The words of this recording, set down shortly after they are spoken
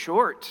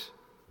short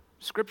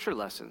scripture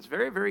lessons,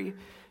 very, very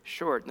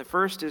short. And the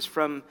first is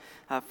from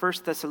 1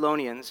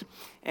 Thessalonians.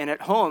 And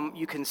at home,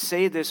 you can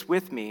say this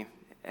with me.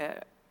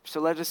 So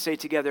let us say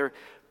together,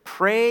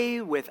 pray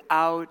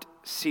without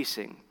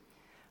ceasing.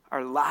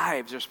 Our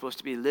lives are supposed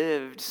to be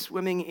lived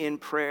swimming in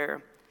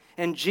prayer.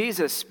 And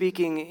Jesus,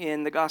 speaking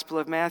in the Gospel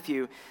of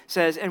Matthew,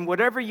 says, and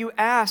whatever you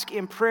ask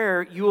in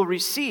prayer, you will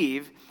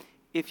receive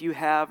if you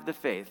have the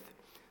faith.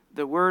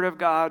 The word of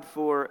God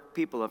for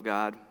people of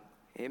God.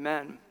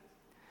 Amen.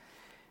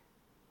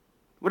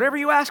 Whatever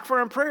you ask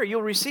for in prayer,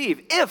 you'll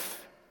receive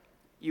if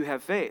you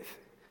have faith.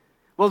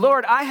 Well,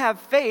 Lord, I have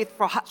faith,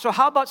 so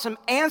how about some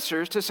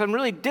answers to some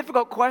really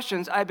difficult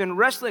questions I've been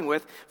wrestling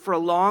with for a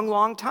long,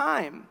 long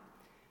time?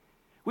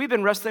 We've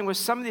been wrestling with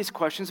some of these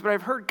questions, but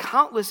I've heard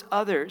countless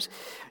others.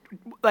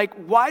 Like,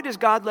 why does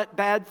God let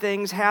bad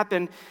things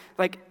happen,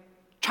 like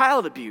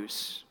child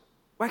abuse?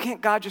 Why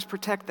can't God just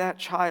protect that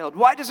child?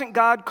 Why doesn't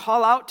God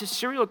call out to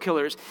serial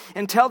killers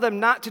and tell them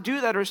not to do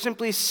that or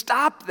simply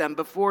stop them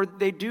before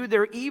they do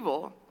their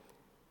evil?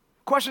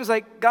 Questions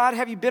like, God,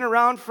 have you been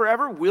around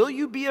forever? Will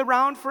you be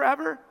around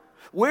forever?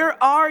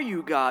 Where are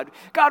you, God?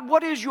 God,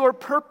 what is your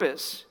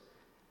purpose?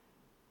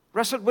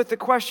 Wrestled with the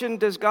question,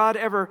 does God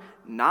ever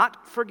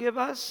not forgive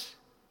us?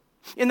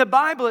 In the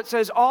Bible, it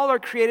says all are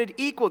created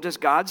equal. Does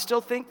God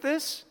still think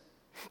this?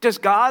 Does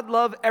God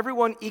love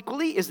everyone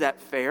equally? Is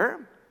that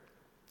fair?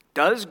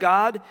 Does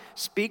God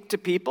speak to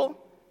people?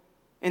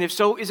 And if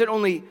so, is it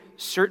only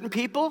certain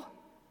people?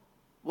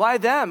 Why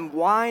them?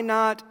 Why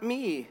not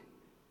me?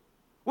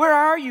 Where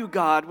are you,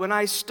 God, when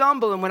I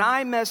stumble and when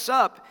I mess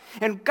up?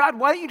 And God,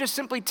 why don't you just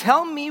simply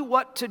tell me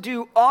what to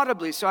do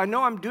audibly so I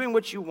know I'm doing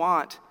what you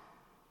want?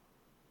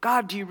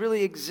 God, do you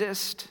really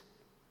exist?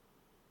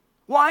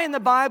 Why in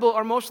the Bible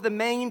are most of the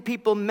main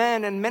people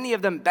men and many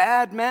of them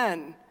bad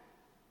men?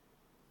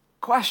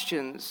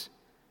 Questions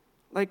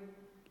like,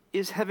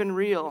 is heaven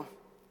real?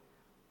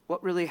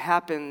 What really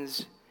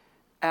happens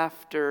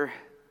after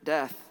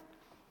death?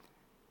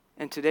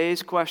 And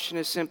today's question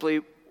is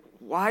simply,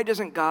 why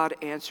doesn't God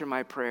answer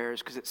my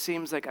prayers? Because it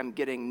seems like I'm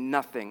getting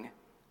nothing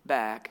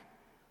back,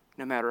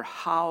 no matter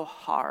how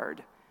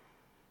hard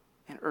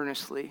and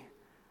earnestly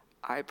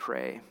I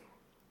pray.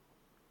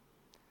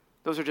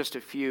 Those are just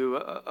a few.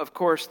 Of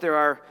course, there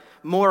are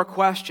more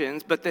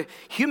questions, but the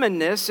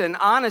humanness and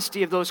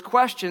honesty of those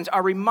questions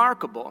are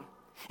remarkable.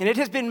 And it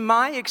has been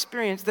my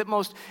experience that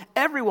most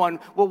everyone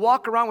will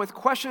walk around with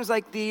questions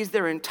like these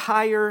their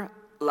entire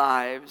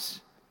lives.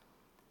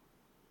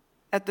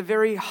 At the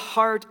very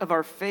heart of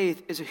our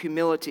faith is a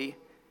humility,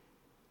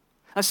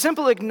 a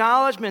simple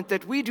acknowledgement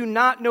that we do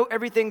not know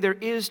everything there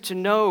is to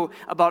know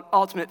about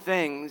ultimate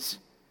things,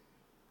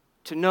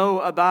 to know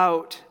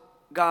about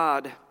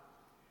God.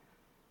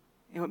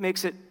 And what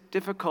makes it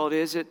difficult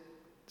is it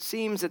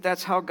seems that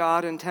that's how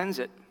God intends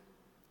it.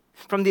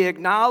 From the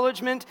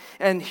acknowledgement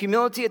and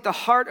humility at the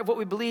heart of what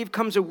we believe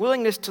comes a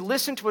willingness to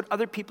listen to what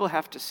other people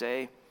have to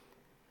say,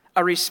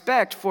 a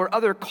respect for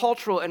other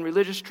cultural and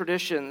religious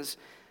traditions,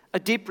 a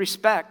deep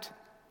respect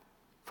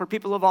for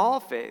people of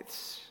all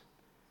faiths.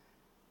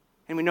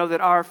 And we know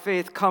that our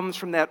faith comes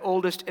from that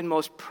oldest and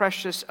most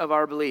precious of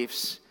our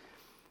beliefs.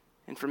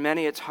 And for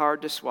many, it's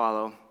hard to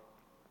swallow.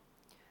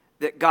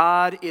 That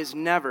God is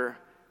never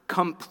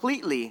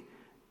completely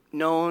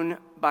known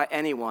by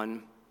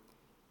anyone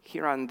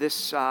here on this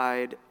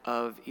side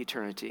of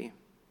eternity.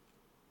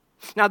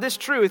 Now, this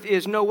truth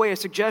is no way a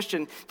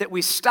suggestion that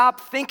we stop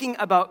thinking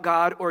about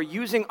God or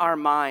using our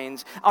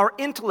minds, our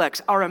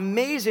intellects, our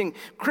amazing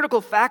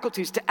critical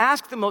faculties to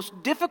ask the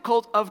most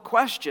difficult of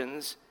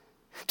questions,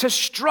 to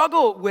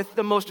struggle with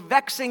the most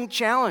vexing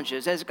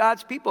challenges. As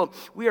God's people,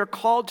 we are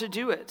called to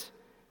do it.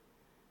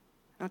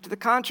 Now, to the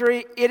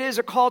contrary, it is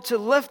a call to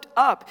lift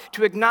up,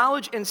 to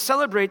acknowledge and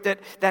celebrate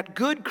that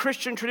good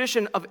Christian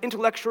tradition of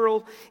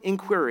intellectual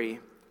inquiry.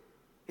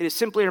 It is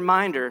simply a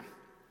reminder,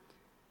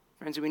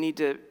 friends, we need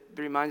to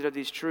be reminded of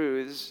these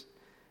truths.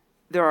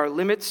 There are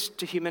limits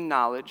to human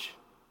knowledge,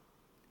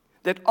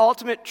 that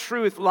ultimate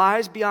truth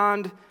lies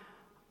beyond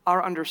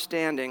our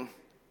understanding,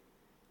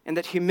 and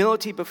that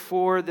humility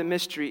before the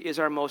mystery is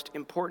our most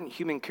important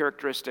human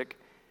characteristic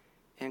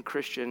in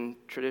Christian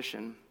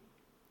tradition.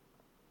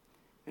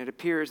 It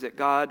appears that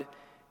God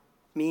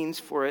means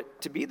for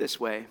it to be this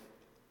way,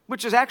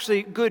 which is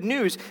actually good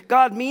news.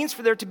 God means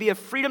for there to be a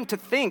freedom to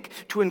think,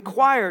 to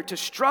inquire, to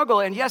struggle,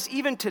 and yes,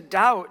 even to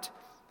doubt.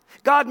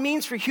 God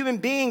means for human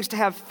beings to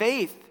have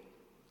faith,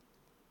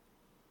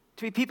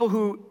 to be people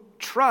who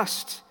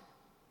trust.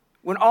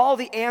 When all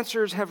the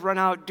answers have run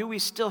out, do we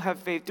still have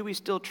faith? Do we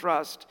still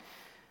trust?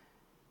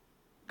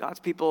 God's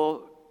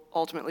people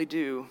ultimately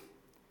do.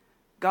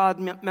 God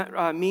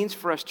means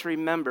for us to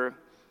remember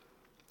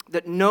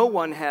that no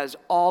one has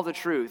all the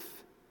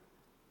truth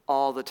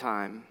all the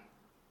time.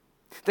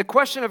 The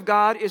question of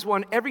God is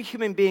one every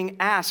human being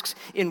asks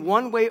in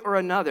one way or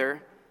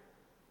another,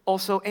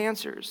 also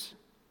answers.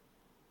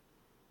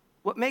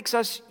 What makes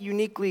us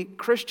uniquely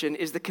Christian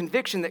is the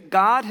conviction that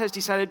God has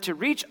decided to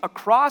reach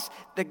across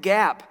the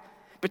gap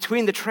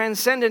between the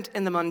transcendent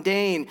and the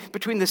mundane,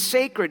 between the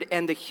sacred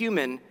and the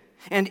human,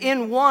 and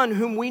in one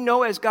whom we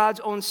know as God's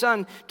own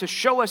Son to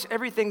show us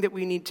everything that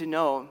we need to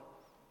know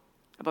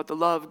about the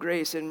love,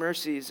 grace, and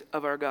mercies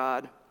of our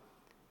God.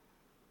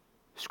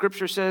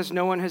 Scripture says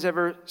no one has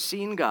ever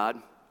seen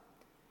God.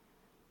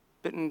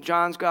 But in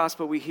John's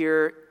gospel, we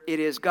hear it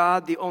is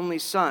God, the only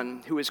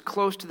Son, who is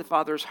close to the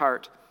Father's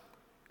heart,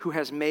 who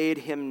has made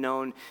him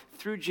known.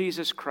 Through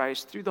Jesus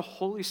Christ, through the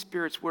Holy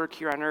Spirit's work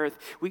here on earth,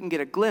 we can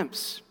get a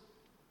glimpse,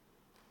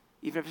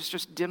 even if it's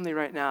just dimly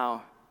right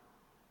now,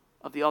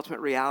 of the ultimate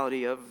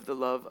reality of the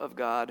love of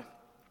God.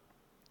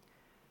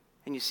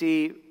 And you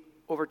see,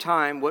 over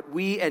time, what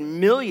we and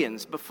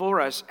millions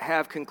before us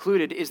have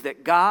concluded is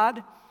that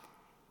God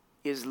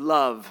is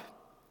love,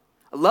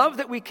 a love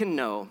that we can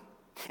know.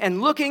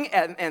 And looking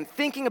at and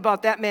thinking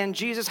about that man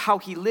Jesus, how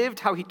he lived,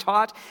 how he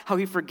taught, how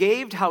he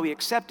forgave, how he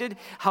accepted,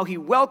 how he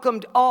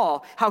welcomed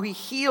all, how he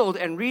healed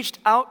and reached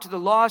out to the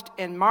lost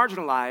and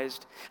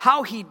marginalized,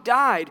 how he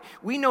died,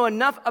 we know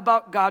enough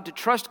about God to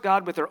trust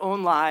God with our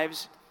own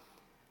lives,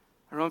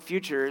 our own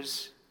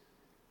futures,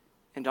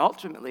 and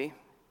ultimately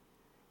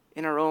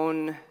in our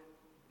own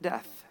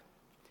death.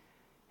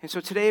 And so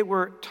today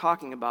we're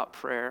talking about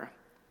prayer.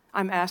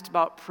 I'm asked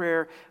about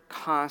prayer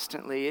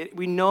constantly.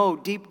 We know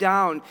deep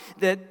down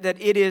that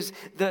it is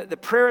the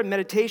prayer and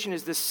meditation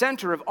is the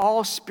center of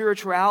all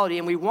spirituality,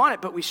 and we want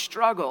it, but we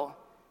struggle.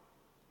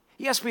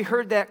 Yes, we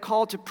heard that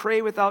call to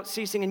pray without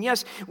ceasing, and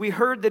yes, we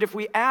heard that if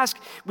we ask,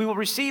 we will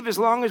receive as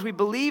long as we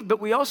believe,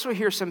 but we also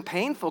hear some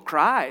painful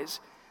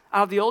cries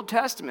out of the Old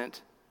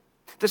Testament.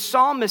 The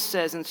psalmist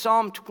says in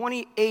Psalm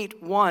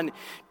 28:1,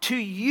 "To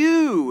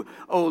you,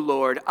 O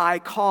Lord, I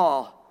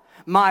call,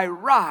 my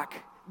rock.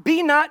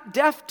 Be not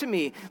deaf to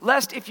me,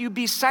 lest if you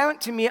be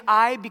silent to me,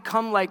 I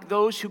become like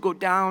those who go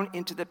down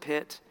into the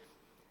pit."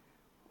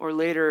 Or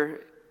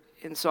later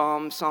in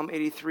Psalm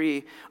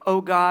 83,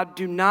 "O God,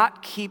 do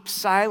not keep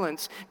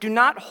silence. Do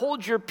not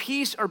hold your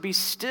peace or be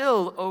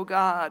still, O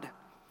God."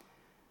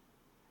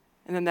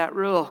 And then that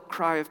real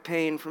cry of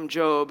pain from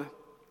Job,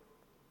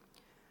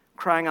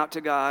 crying out to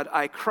God,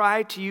 "I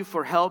cry to you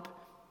for help,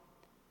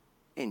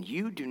 and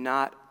you do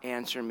not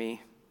answer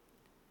me.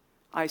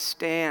 I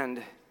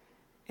stand,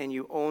 and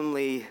you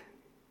only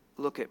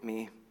look at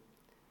me."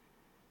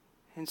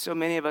 And so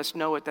many of us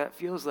know what that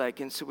feels like.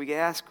 And so we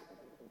ask,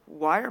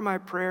 why are my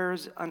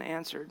prayers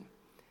unanswered?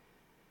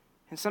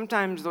 And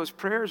sometimes those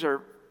prayers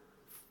are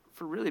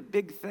for really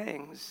big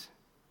things.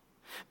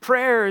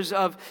 Prayers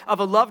of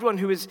a loved one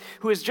who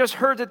has just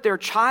heard that their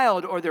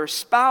child or their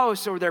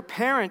spouse or their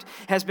parent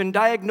has been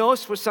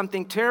diagnosed with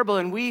something terrible.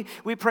 And we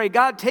pray,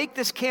 "God, take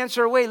this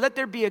cancer away. Let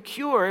there be a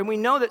cure." And we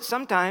know that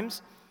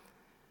sometimes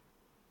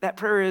that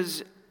prayer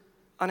is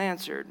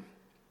unanswered.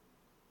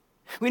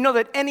 We know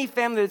that any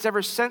family that's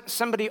ever sent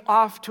somebody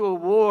off to a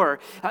war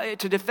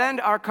to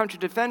defend our country,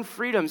 to defend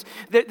freedoms,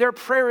 their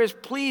prayer is,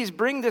 "Please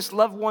bring this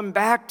loved one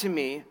back to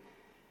me,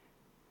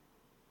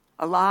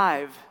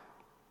 alive,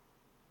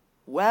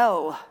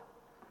 well,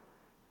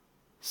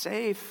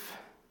 safe."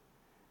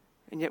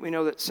 And yet we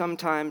know that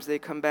sometimes they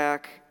come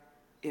back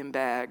in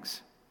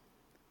bags.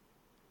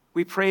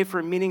 We pray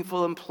for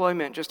meaningful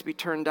employment just to be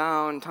turned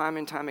down time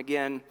and time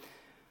again.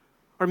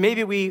 Or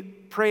maybe we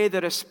pray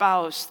that a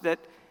spouse, that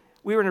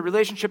we were in a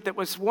relationship that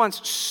was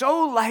once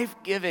so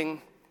life-giving,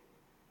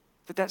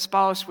 that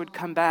spouse would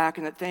come back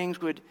and that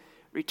things would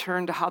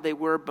return to how they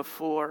were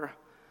before,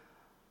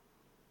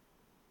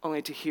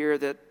 only to hear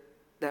that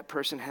that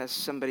person has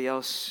somebody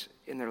else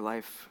in their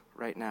life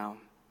right now.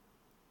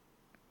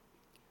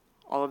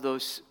 All of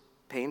those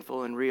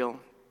painful and real.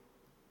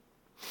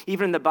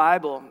 Even in the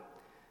Bible,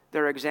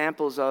 there are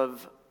examples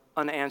of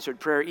unanswered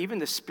prayer. Even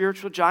the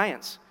spiritual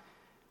giants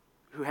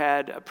who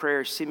had a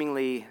prayer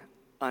seemingly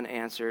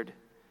unanswered,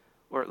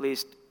 or at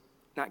least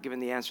not given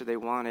the answer they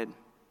wanted.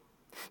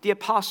 The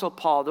Apostle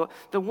Paul,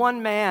 the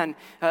one man,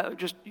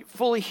 just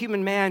fully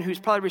human man who's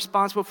probably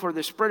responsible for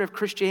the spread of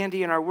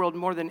Christianity in our world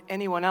more than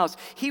anyone else,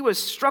 he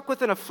was struck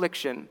with an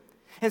affliction.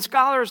 And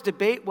scholars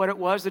debate what it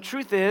was. The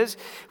truth is,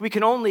 we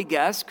can only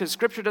guess because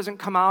Scripture doesn't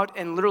come out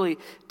and literally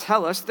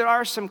tell us. There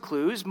are some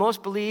clues.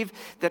 Most believe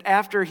that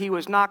after he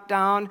was knocked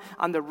down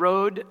on the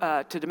road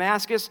to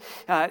Damascus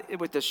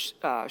with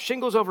the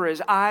shingles over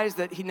his eyes,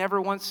 that he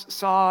never once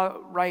saw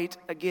right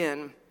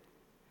again.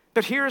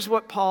 But here's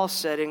what Paul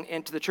said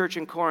into the church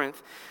in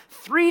Corinth.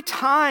 3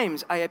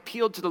 times I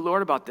appealed to the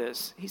Lord about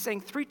this. He's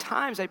saying 3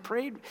 times I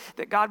prayed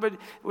that God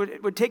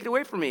would take it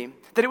away from me,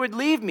 that it would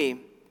leave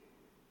me.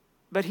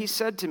 But he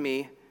said to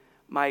me,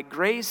 "My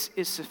grace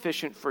is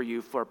sufficient for you,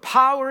 for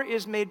power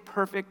is made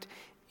perfect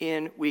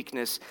in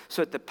weakness,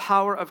 so that the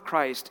power of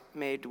Christ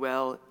may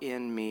dwell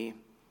in me."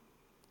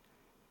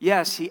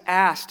 Yes, he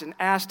asked and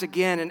asked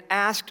again and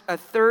asked a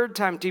 3rd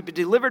time to be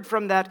delivered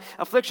from that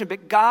affliction,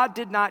 but God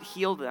did not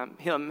heal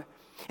him.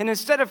 And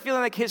instead of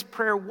feeling like his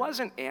prayer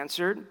wasn't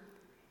answered,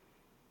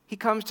 he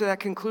comes to that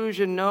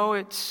conclusion, no,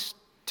 it's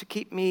to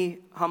keep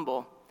me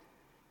humble,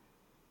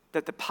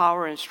 that the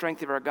power and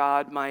strength of our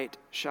God might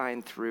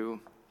shine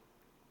through.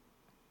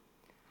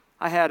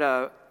 I had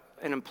an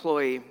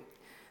employee,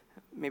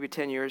 maybe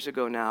 10 years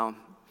ago now.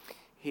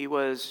 He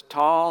was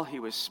tall, he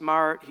was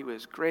smart, he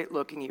was great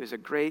looking, he was a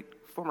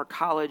great former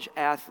college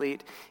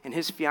athlete, and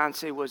his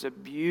fiancée was a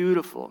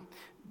beautiful,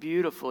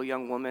 beautiful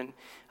young woman.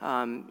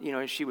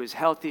 She was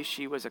healthy,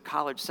 she was a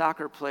college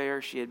soccer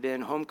player, she had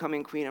been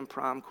homecoming queen and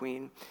prom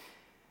queen.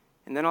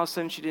 And then all of a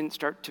sudden she didn't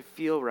start to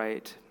feel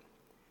right.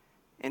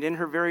 And in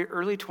her very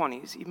early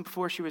 20s, even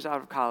before she was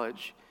out of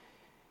college,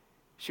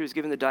 she was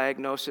given the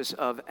diagnosis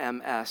of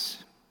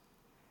MS.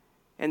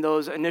 And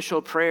those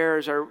initial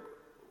prayers are,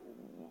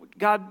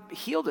 God,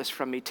 heal this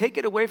from me, take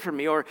it away from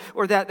me, or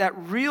that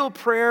real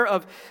prayer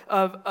of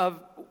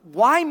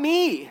why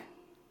me?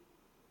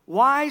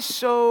 Why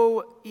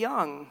so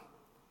young?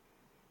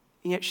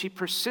 And yet she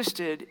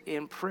persisted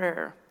in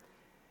prayer.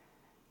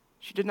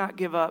 She did not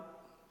give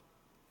up.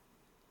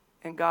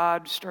 And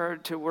God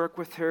started to work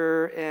with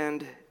her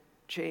and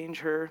change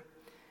her.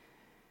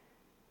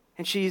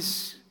 And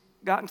she's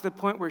gotten to the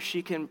point where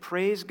she can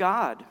praise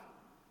God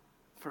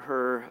for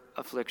her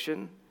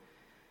affliction.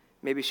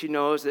 Maybe she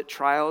knows that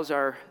trials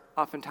are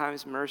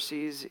oftentimes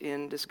mercies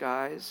in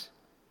disguise.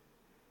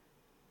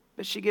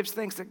 But she gives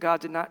thanks that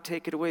God did not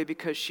take it away,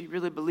 because she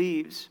really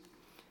believes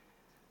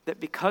that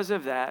because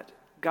of that,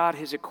 God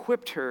has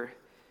equipped her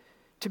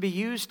to be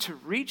used to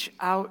reach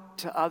out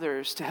to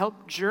others, to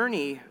help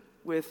journey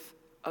with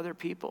other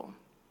people.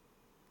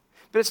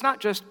 But it's not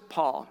just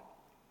Paul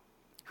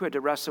who had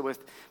to wrestle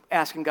with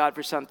asking God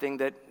for something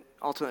that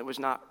ultimately was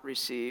not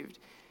received.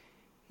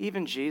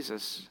 Even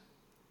Jesus,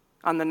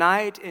 on the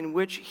night in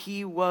which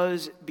he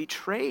was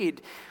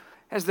betrayed,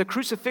 as the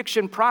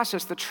crucifixion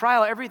process, the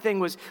trial, everything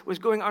was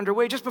going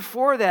underway. Just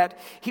before that,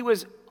 he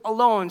was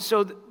alone.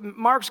 So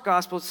Mark's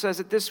gospel says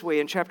it this way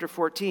in chapter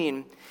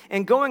 14.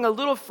 And going a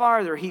little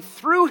farther, he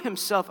threw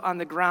himself on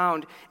the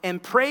ground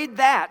and prayed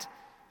that,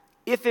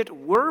 if it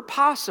were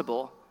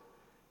possible,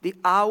 the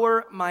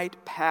hour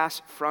might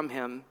pass from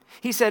him.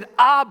 He said,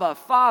 Abba,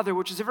 Father,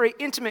 which is a very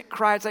intimate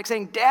cry. It's like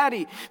saying,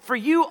 Daddy, for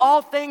you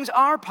all things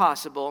are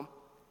possible.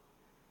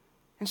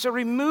 And so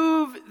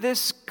remove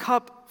this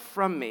cup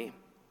from me.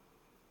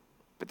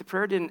 But the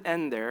prayer didn't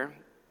end there.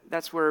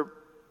 That's where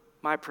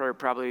my prayer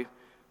probably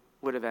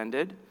would have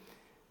ended.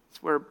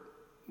 It's where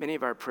many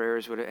of our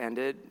prayers would have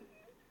ended.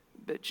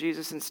 But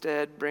Jesus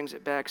instead brings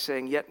it back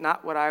saying, yet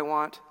not what I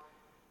want,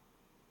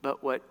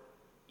 but what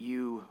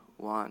you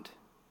want.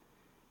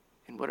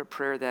 And what a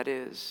prayer that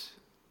is.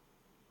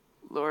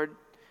 Lord,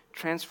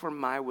 transform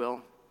my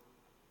will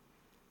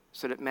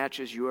so that it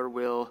matches your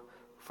will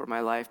for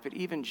my life. But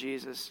even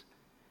Jesus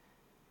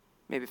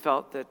maybe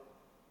felt that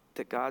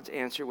God's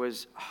answer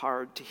was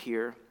hard to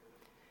hear.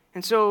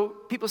 And so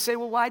people say,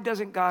 well, why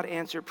doesn't God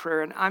answer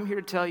prayer? And I'm here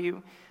to tell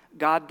you,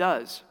 God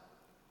does.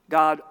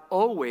 God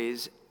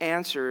always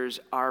answers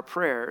our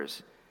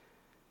prayers.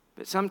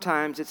 But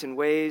sometimes it's in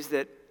ways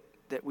that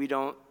we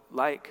don't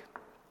like.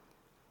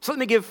 So let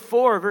me give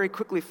very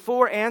quickly,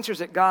 four answers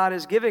that God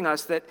is giving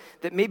us that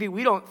maybe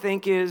we don't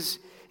think is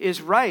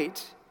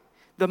right.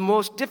 The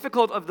most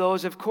difficult of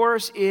those, of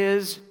course,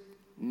 is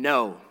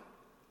no.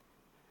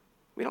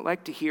 We don't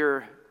like to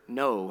hear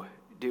no,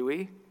 do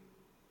we?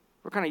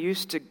 We're kind of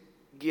used to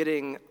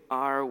getting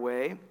our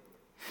way.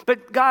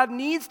 But God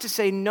needs to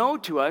say no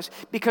to us,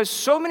 because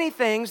so many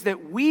things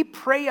that we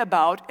pray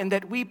about and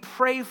that we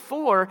pray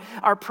for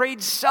are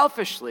prayed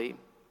selfishly.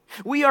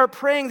 We are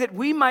praying that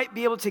we might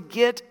be able to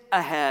get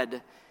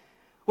ahead.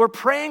 We're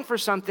praying for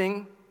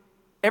something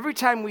every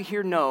time we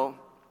hear no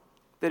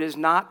that is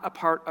not a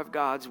part of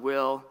God's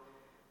will.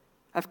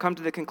 I've come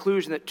to the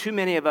conclusion that too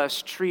many of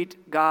us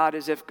treat God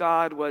as if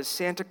God was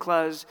Santa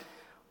Claus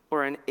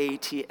or an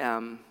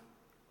ATM.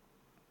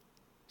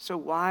 So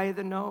why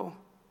the no?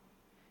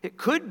 It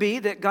could be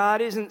that God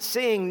isn't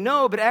saying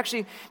no, but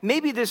actually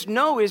maybe this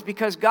no is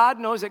because God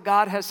knows that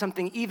God has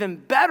something even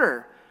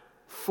better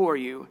for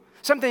you,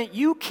 something that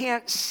you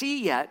can't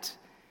see yet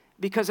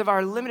because of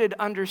our limited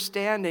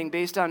understanding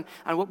based on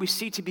what we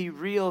see to be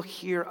real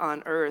here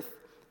on earth.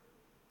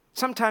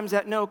 Sometimes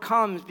that no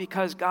comes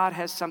because God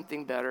has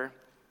something better.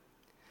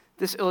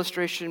 This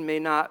illustration may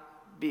not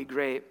be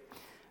great,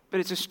 but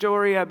it's a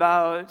story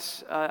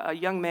about a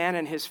young man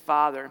and his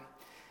father.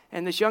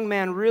 And this young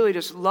man really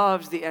just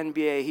loves the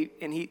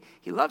NBA.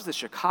 He loves the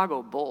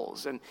Chicago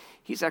Bulls. And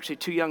he's actually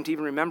too young to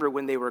even remember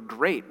when they were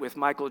great with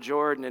Michael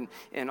Jordan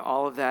and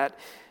all of that.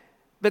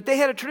 But they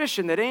had a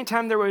tradition that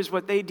anytime there was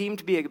what they deemed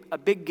to be a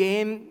big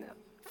game,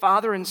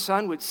 father and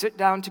son would sit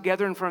down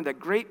together in front of the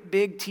great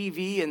big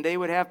TV, and they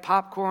would have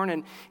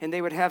popcorn and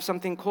they would have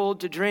something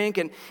cold to drink,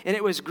 and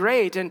it was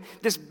great. And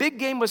this big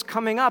game was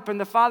coming up, and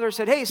the father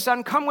said, hey,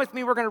 son, come with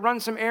me. We're going to run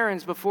some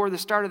errands before the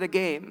start of the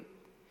game.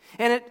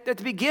 And at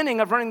the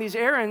beginning of running these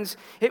errands,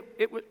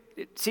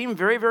 it seemed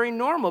very, very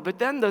normal. But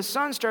then the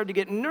son started to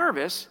get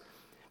nervous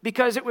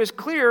because it was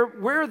clear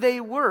where they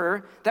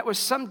were, that was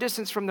some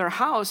distance from their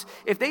house.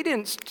 If they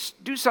didn't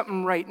do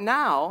something right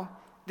now,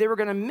 they were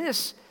going to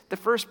miss the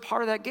first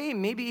part of that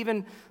game, maybe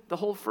even the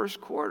whole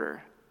first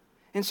quarter.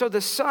 And so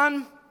the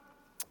son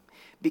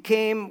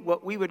became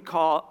what we would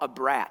call a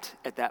brat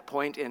at that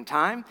point in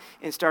time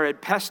and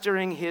started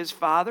pestering his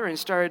father and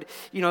started,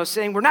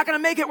 saying, we're not going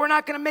to make it, we're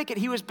not going to make it.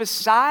 He was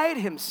beside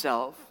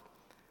himself.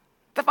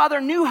 The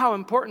father knew how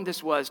important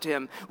this was to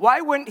him.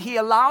 Why wouldn't he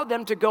allow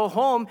them to go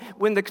home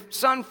when the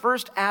son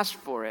first asked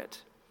for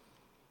it?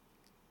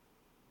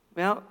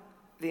 Well,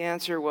 the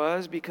answer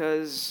was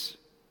because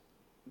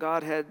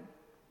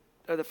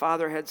the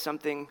father had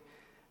something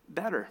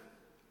better.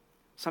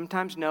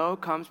 Sometimes no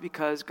comes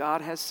because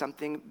God has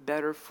something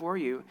better for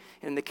you.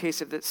 In the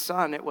case of the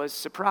son, it was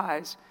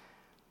surprise.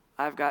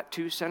 I've got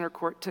 2 center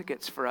court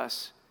tickets for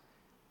us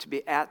to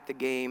be at the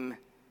game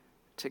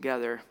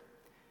together.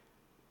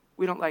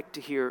 We don't like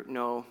to hear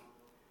no,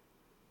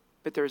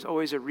 but there's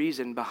always a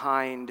reason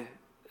behind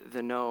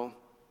the no.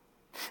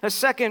 A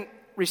second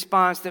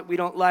response that we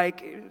don't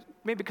like,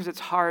 maybe because it's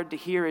hard to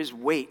hear, is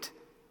wait.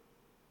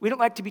 We don't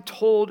like to be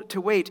told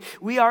to wait.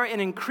 We are an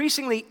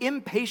increasingly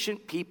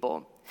impatient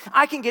people.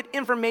 I can get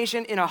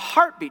information in a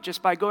heartbeat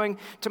just by going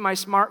to my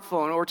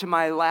smartphone or to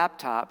my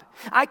laptop.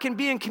 I can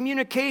be in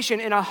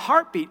communication in a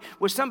heartbeat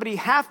with somebody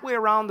halfway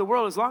around the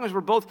world as long as we're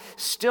both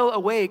still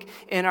awake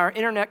and our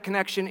internet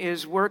connection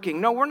is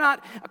working. No, we're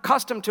not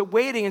accustomed to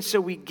waiting, and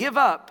so we give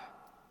up.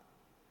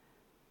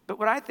 But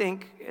what I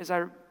think, as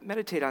I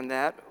meditate on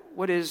that,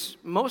 what is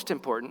most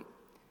important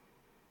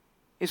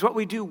is what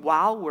we do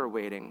while we're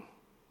waiting.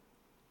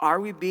 Are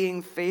we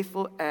being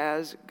faithful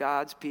as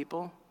God's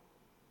people?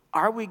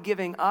 Are we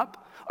giving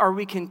up? Are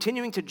we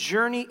continuing to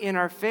journey in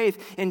our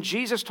faith? And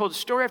Jesus told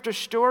story after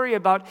story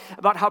about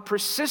how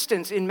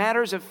persistence in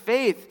matters of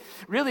faith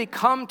really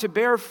come to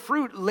bear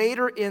fruit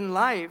later in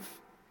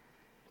life.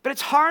 But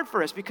it's hard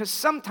for us because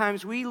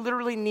sometimes we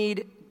literally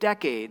need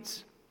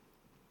decades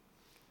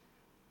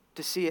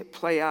to see it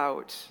play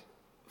out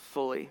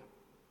fully.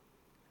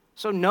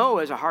 So no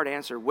is a hard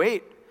answer.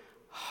 Wait,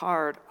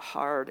 hard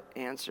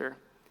answer.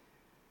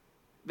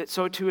 But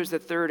so too is the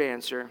third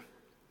answer,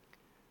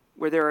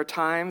 where there are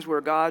times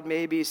where God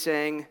may be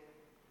saying,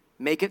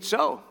 make it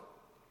so.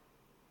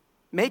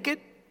 Make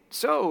it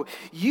so.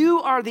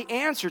 You are the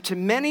answer to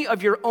many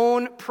of your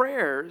own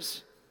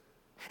prayers.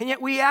 And yet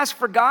we ask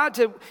for God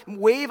to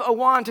wave a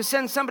wand, to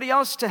send somebody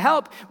else to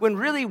help, when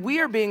really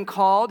we are being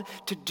called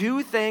to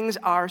do things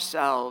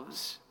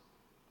ourselves.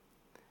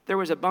 There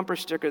was a bumper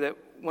sticker that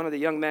one of the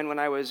young men when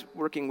I was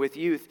working with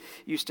youth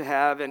used to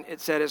have, and it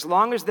said, as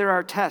long as there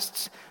are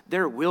tests,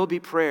 there will be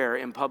prayer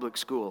in public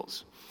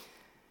schools.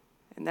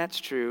 And that's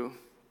true.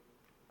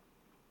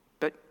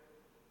 But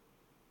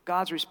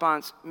God's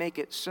response, make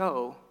it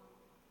so.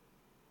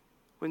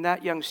 When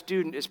that young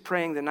student is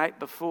praying the night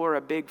before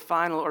a big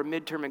final or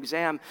midterm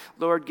exam,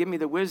 Lord, give me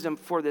the wisdom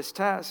for this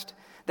test,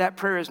 that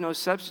prayer is no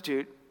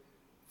substitute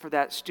for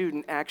that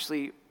student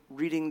actually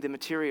reading the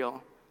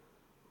material,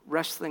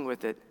 wrestling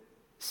with it,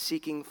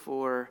 seeking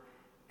for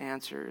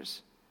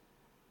answers.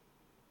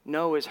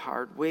 No is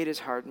hard. Wait is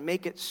hard.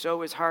 Make it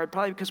so is hard,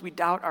 probably because we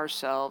doubt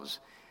ourselves.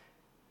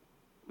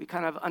 We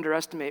kind of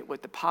underestimate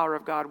what the power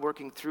of God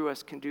working through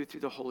us can do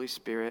through the Holy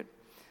Spirit.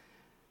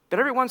 But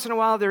every once in a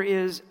while, there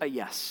is a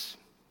yes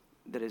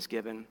that is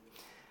given.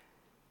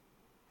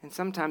 And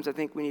sometimes I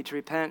think we need to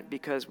repent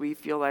because we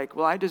feel like,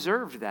 well, I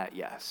deserved that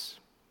yes.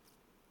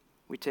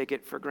 We take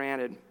it for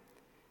granted.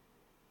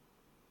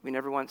 We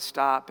never once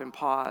stop and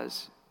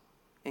pause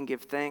and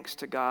give thanks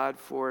to God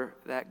for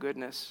that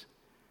goodness.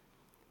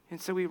 And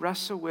so we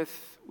wrestle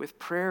with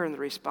prayer and the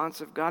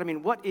response of God. I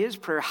mean, what is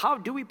prayer? How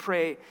do we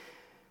pray?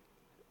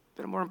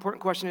 But a more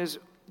important question is,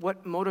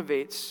 what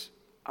motivates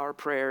our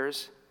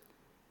prayers?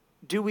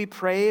 Do we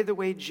pray the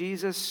way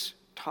Jesus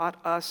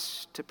taught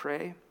us to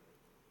pray?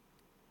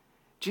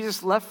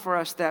 Jesus left for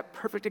us that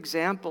perfect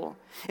example.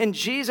 And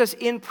Jesus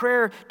in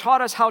prayer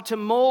taught us how to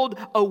mold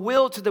a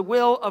will to the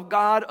will of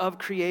God of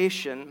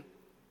creation.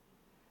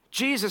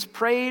 Jesus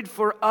prayed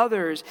for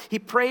others. He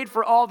prayed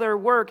for all their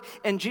work.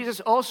 And Jesus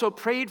also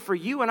prayed for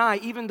you and I,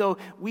 even though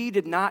we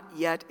did not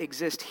yet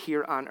exist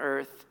here on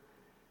earth.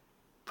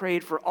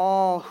 Prayed for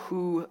all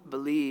who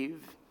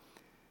believe.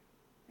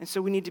 And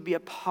so we need to be a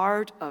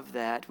part of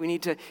that. We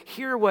need to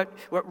hear what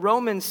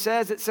Romans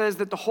says. It says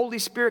that the Holy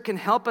Spirit can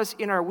help us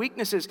in our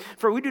weaknesses,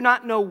 for we do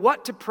not know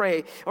what to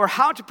pray or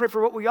how to pray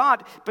for what we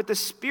ought, but the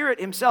Spirit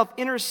himself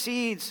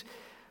intercedes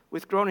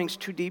with groanings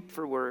too deep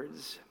for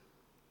words.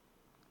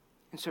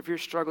 And so if you're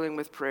struggling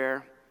with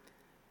prayer,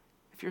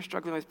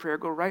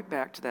 go right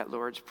back to that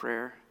Lord's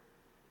Prayer.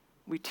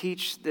 We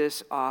teach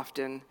this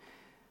often.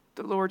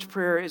 The Lord's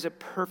Prayer is a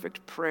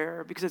perfect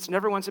prayer because it's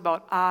never once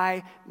about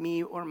I,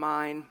 me, or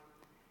mine.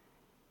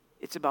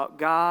 It's about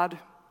God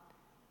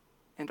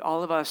and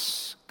all of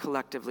us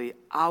collectively,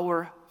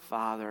 our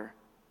Father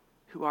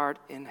who art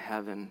in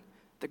heaven,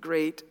 the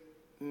great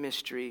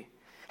mystery.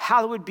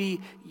 Hallowed be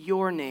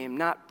your name,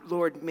 not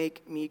Lord,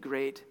 make me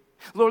great.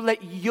 Lord,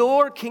 let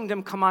your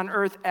kingdom come on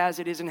earth as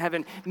it is in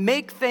heaven.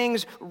 Make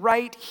things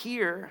right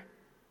here.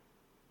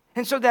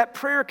 And so that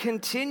prayer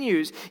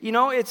continues. You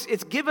know, it's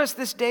give us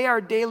this day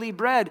our daily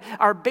bread.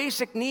 Our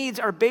basic needs,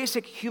 our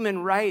basic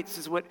human rights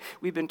is what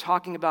we've been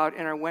talking about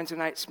in our Wednesday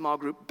night small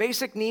group.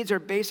 Basic needs are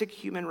basic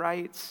human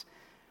rights.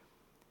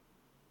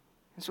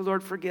 And so,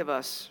 Lord, forgive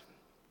us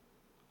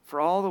for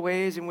all the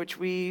ways in which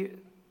we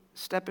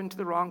step into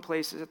the wrong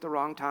places at the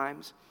wrong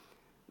times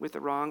with the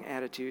wrong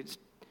attitudes.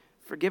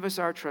 Forgive us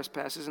our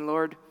trespasses, and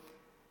Lord,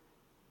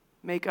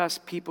 make us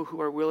people who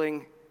are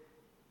willing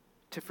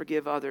to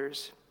forgive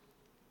others.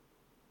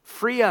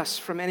 Free us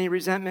from any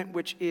resentment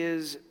which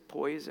is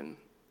poison.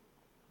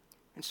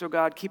 And so,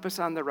 God, keep us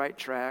on the right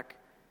track,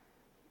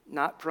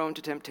 not prone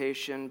to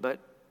temptation, but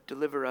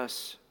deliver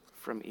us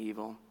from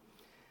evil.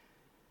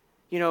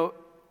 You know,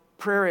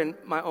 prayer in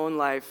my own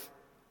life,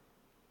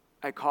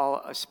 I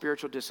call a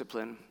spiritual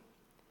discipline.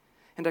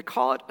 And I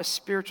call it a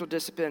spiritual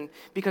discipline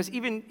because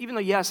even though,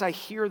 yes, I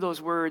hear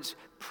those words,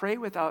 pray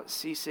without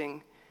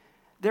ceasing,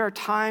 there are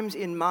times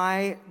in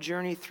my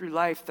journey through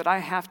life that I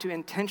have to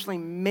intentionally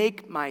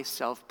make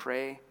myself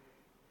pray.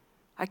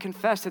 I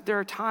confess that there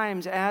are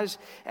times as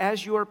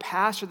your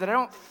pastor that I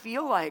don't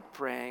feel like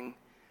praying,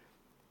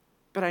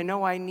 but I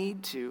know I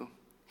need to.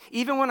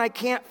 Even when I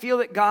can't feel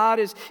that God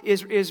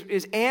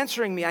is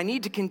answering me, I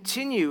need to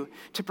continue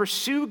to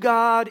pursue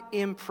God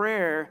in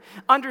prayer,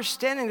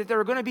 understanding that there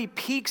are going to be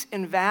peaks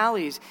and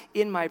valleys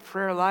in my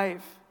prayer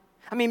life.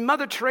 I mean,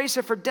 Mother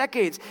Teresa for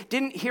decades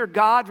didn't hear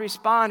God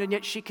respond, and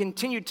yet she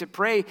continued to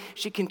pray.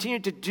 She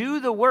continued to do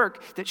the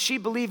work that she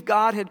believed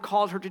God had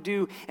called her to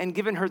do and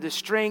given her the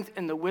strength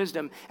and the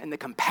wisdom and the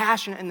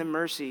compassion and the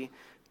mercy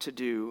to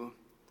do.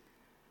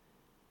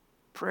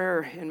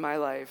 Prayer in my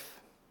life.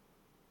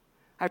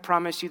 I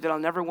promise you that I'll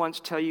never once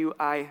tell you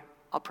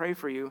I'll pray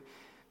for you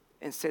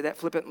and say that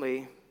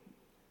flippantly.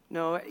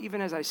 No,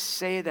 even as I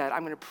say that, I'm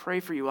going to pray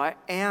for you. I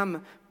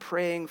am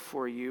praying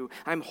for you.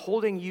 I'm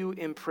holding you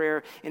in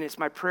prayer, and it's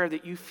my prayer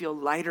that you feel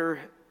lighter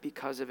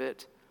because of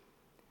it.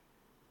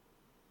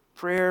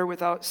 Prayer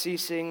without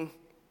ceasing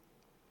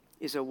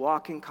is a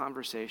walking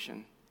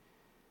conversation.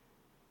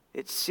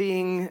 It's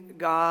seeing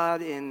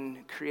God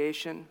in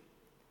creation.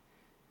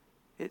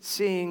 It's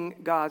seeing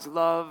God's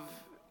love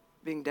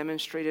being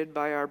demonstrated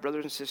by our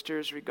brothers and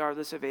sisters,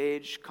 regardless of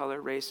age,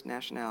 color, race,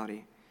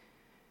 nationality.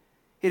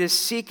 It is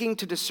seeking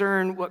to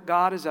discern what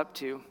God is up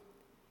to.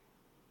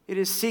 It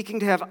is seeking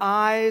to have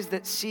eyes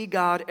that see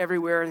God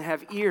everywhere and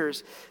have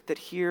ears that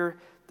hear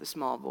the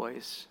small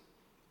voice.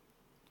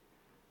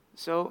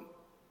 So,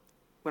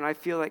 when I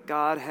feel like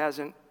God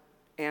hasn't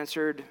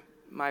answered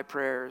my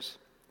prayers,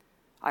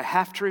 I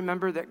have to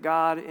remember that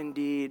God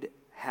indeed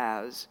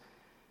has.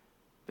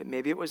 But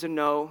maybe it was a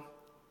no,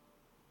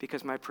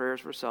 because my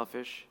prayers were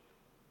selfish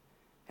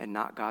and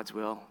not God's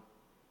will.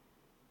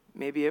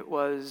 Maybe it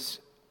was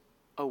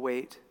a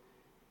wait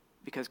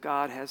because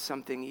God has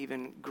something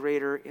even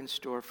greater in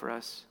store for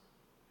us.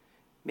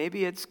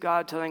 Maybe it's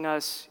God telling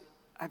us,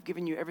 I've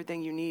given you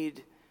everything you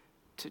need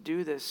to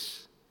do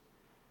this.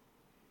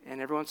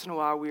 And every once in a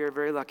while we are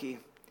very lucky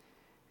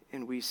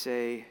and we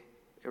say,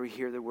 or we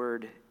hear the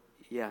word,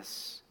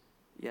 yes,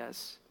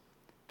 yes.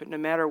 But no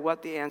matter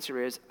what the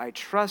answer is, I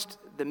trust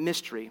the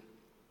mystery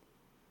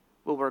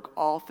will work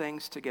all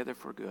things together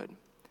for good.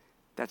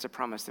 That's a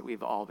promise that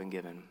we've all been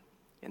given,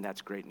 and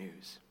that's great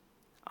news.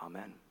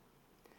 Amen.